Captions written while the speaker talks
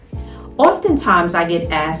Oftentimes I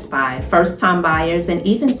get asked by first-time buyers and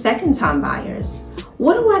even second-time buyers,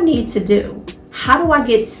 what do I need to do? How do I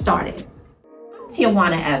get started? I'm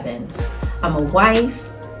Tijuana Evans. I'm a wife,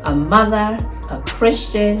 a mother, a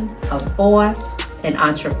Christian, a boss, an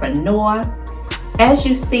entrepreneur. As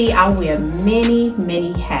you see, I wear many,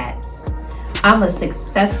 many hats. I'm a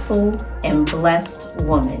successful and blessed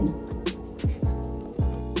woman.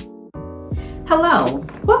 Hello,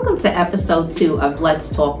 welcome to episode 2 of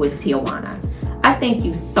Let's Talk with Tijuana. I thank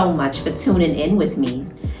you so much for tuning in with me.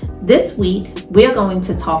 This week, we're going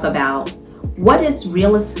to talk about what is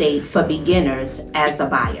real estate for beginners as a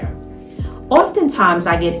buyer. Oftentimes,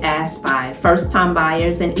 I get asked by first-time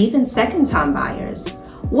buyers and even second-time buyers,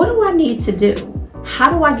 what do I need to do?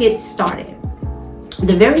 How do I get started?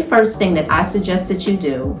 The very first thing that I suggest that you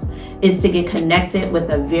do is to get connected with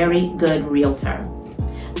a very good realtor.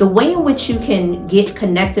 The way in which you can get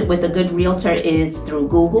connected with a good realtor is through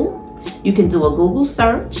Google. You can do a Google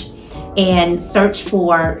search and search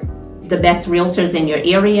for the best realtors in your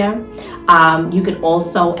area. You could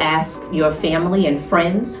also ask your family and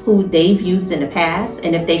friends who they've used in the past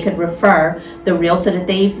and if they could refer the realtor that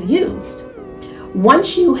they've used.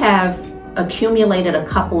 Once you have accumulated a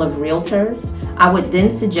couple of realtors, I would then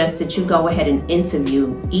suggest that you go ahead and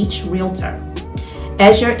interview each realtor.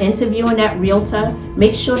 As you're interviewing that realtor,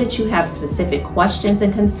 make sure that you have specific questions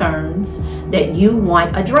and concerns that you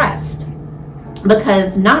want addressed.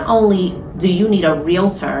 Because not only do you need a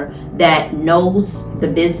realtor that knows the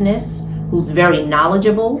business, who's very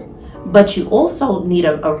knowledgeable, but you also need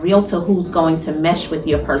a realtor who's going to mesh with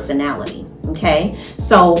your personality, okay?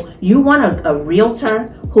 So you want a realtor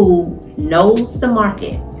who knows the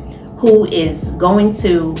market, who is going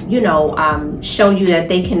to, show you that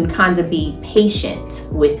they can kind of be patient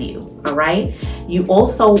with you, all right? You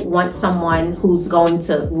also want someone who's going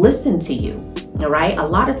to listen to you, all right? A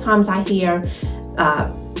lot of times I hear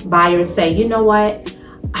buyers say, you know what?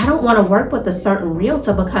 I don't want to work with a certain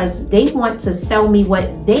realtor because they want to sell me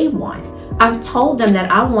what they want. I've told them that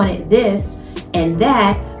I wanted this and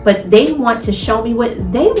that, but they want to show me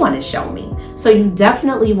what they want to show me. So you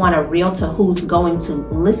definitely want a realtor who's going to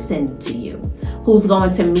listen to you, who's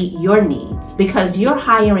going to meet your needs because you're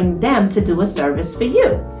hiring them to do a service for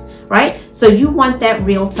you, right? So you want that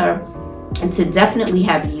realtor to definitely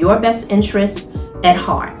have your best interests at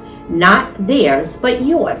heart, not theirs, but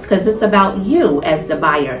yours, because it's about you as the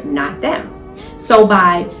buyer, not them. So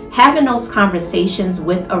by having those conversations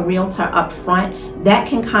with a realtor up front, that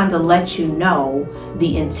can kind of let you know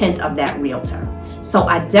the intent of that realtor. So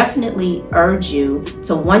I definitely urge you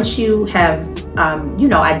to, once you have,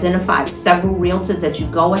 identified several realtors, that you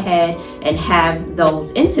go ahead and have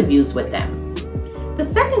those interviews with them. The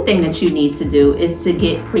second thing that you need to do is to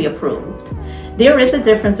get pre-approved. There is a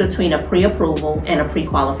difference between a pre-approval and a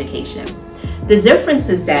pre-qualification. The difference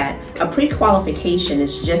is that a pre-qualification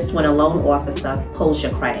is just when a loan officer pulls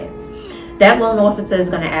your credit. That loan officer is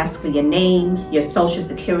going to ask for your name, your social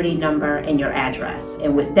security number, and your address.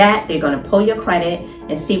 And with that, they're going to pull your credit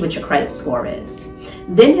and see what your credit score is.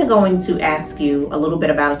 Then they're going to ask you a little bit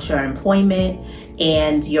about your employment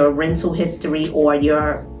and your rental history or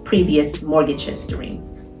your previous mortgage history.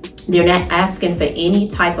 They're not asking for any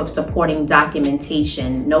type of supporting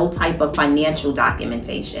documentation, no type of financial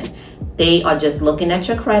documentation. They are just looking at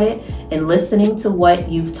your credit and listening to what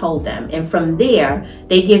you've told them. And from there,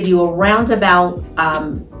 they give you a roundabout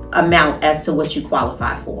amount as to what you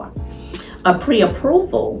qualify for. A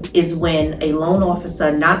pre-approval is when a loan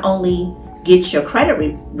officer not only gets your credit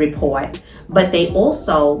report, but they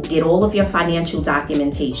also get all of your financial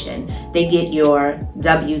documentation. They get your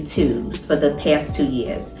W-2s for the past 2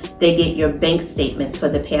 years. They get your bank statements for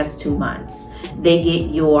the past 2 months. They get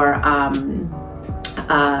your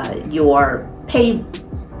pay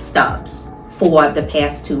stubs for the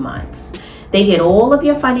past 2 months. They get all of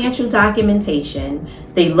your financial documentation.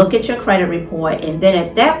 They look at your credit report, and then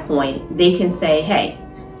at that point, they can say, hey,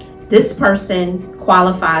 this person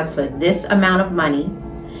qualifies for this amount of money.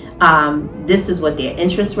 This is what their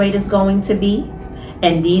interest rate is going to be.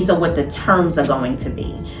 And these are what the terms are going to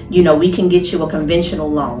be. We can get you a conventional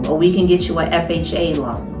loan, or we can get you a FHA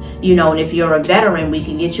loan. And if you're a veteran, we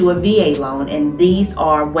can get you a VA loan. And these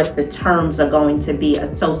are what the terms are going to be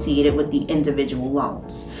associated with the individual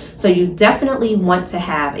loans. So you definitely want to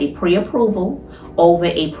have a pre-approval over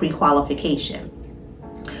a pre-qualification.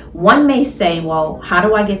 One may say, well, how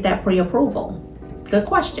do I get that pre-approval? Good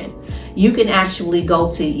question. You can actually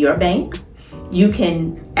go to your bank. You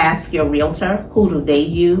can ask your realtor, who do they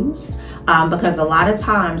use? Because a lot of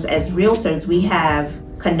times as realtors, we have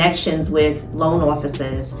connections with loan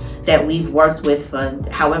officers that we've worked with for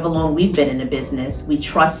however long we've been in the business. We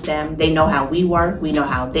trust them. They know how we work. We know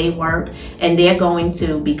how they work. And they're going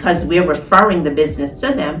to, because we're referring the business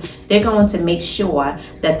to them, they're going to make sure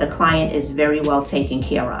that the client is very well taken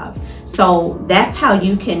care of. So that's how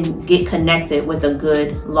you can get connected with a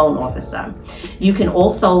good loan officer. You can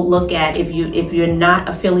also look at, if you're not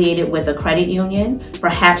affiliated with a credit union,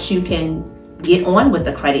 perhaps you can get on with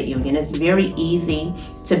the credit union. It's very easy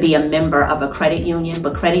to be a member of a credit union,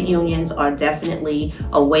 but credit unions are definitely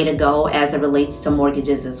a way to go as it relates to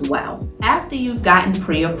mortgages as well. After you've gotten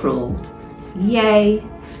pre-approved, yay,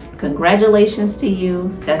 congratulations to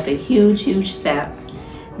you. That's a huge, huge step.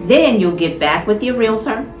 Then you'll get back with your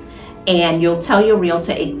realtor and you'll tell your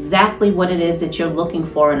realtor exactly what it is that you're looking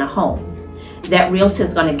for in a home. That realtor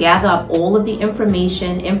is going to gather up all of the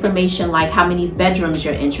information like how many bedrooms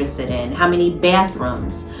you're interested in, how many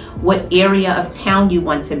bathrooms, what area of town you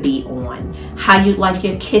want to be on, how you'd like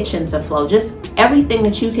your kitchen to flow, just everything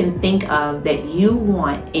that you can think of that you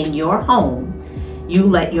want in your home, you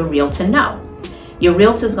let your realtor know. Your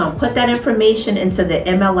realtor is going to put that information into the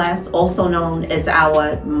MLS, also known as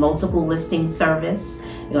our multiple listing service.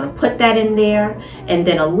 You're going to put that in there, and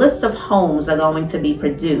then a list of homes are going to be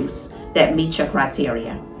produced that meet your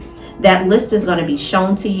criteria. That list is going to be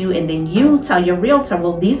shown to you, and then you tell your realtor,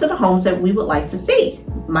 well, these are the homes that we would like to see,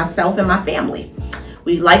 myself and my family.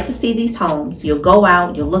 We'd like to see these homes. You'll go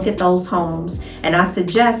out, you'll look at those homes, and I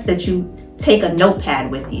suggest that you take a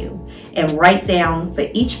notepad with you and write down for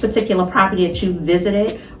each particular property that you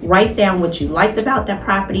visited, write down what you liked about that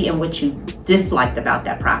property and what you disliked about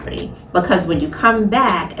that property. Because when you come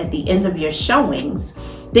back at the end of your showings,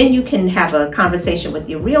 then you can have a conversation with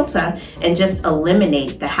your realtor and just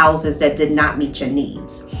eliminate the houses that did not meet your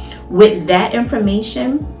needs. With that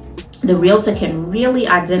information, the realtor can really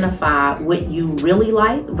identify what you really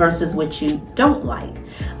like versus what you don't like.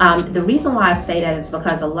 The reason why I say that is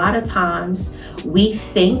because a lot of times we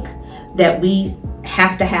think that we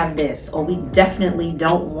have to have this, or we definitely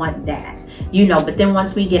don't want that. But then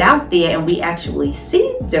once we get out there and we actually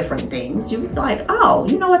see different things, you're like, oh,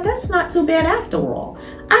 you know what, that's not too bad after all.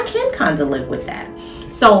 I can kind of live with that.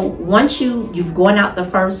 So once you've gone out the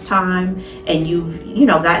first time and you've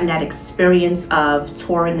gotten that experience of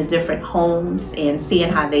touring the different homes and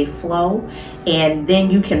seeing how they flow, and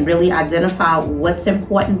then you can really identify what's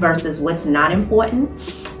important versus what's not important,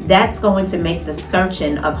 that's going to make the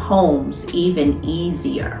searching of homes even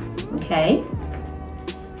easier, okay?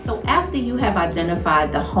 So after you have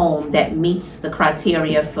identified the home that meets the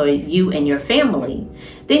criteria for you and your family,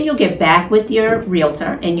 then you'll get back with your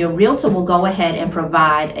realtor, and your realtor will go ahead and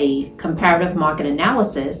provide a comparative market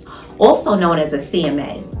analysis, also known as a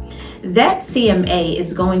CMA. That CMA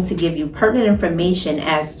is going to give you pertinent information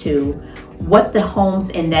as to what the homes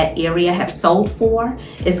in that area have sold for.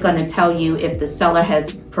 It's going to tell you if the seller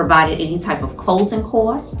has provided any type of closing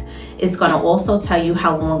cost. It's going to also tell you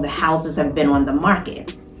how long the houses have been on the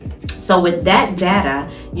market. So with that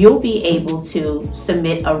data, you'll be able to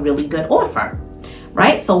submit a really good offer,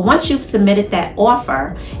 right? So once you've submitted that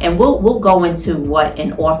offer, and we'll go into what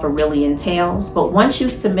an offer really entails, but once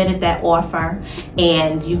you've submitted that offer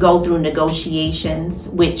and you go through negotiations,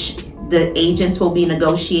 which the agents will be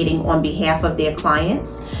negotiating on behalf of their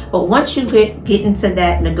clients. But once you get into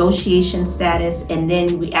that negotiation status, and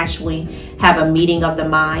then we actually have a meeting of the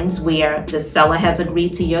minds where the seller has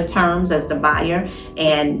agreed to your terms as the buyer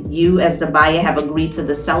and you as the buyer have agreed to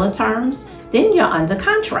the seller terms, then you're under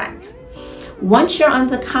contract. Once you're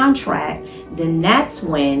under contract, then that's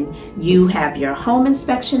when you have your home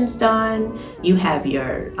inspections done, you have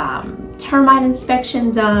your termite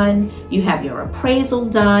inspection done, you have your appraisal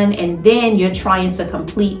done, and then you're trying to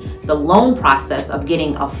complete the loan process of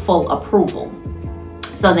getting a full approval.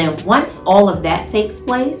 So then once all of that takes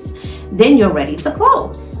place, then you're ready to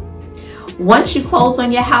close. Once you close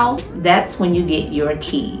on your house, that's when you get your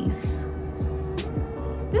keys.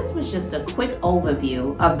 This was just a quick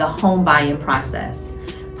overview of the home buying process.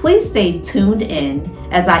 Please stay tuned in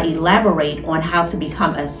as I elaborate on how to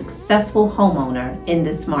become a successful homeowner in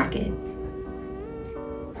this market.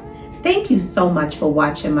 Thank you so much for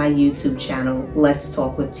watching my YouTube channel, Let's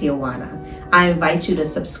Talk with Tijuana. I invite you to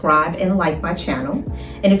subscribe and like my channel.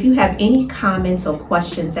 And if you have any comments or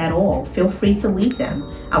questions at all, feel free to leave them.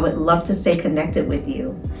 I would love to stay connected with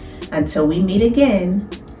you. Until we meet again,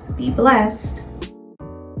 be blessed.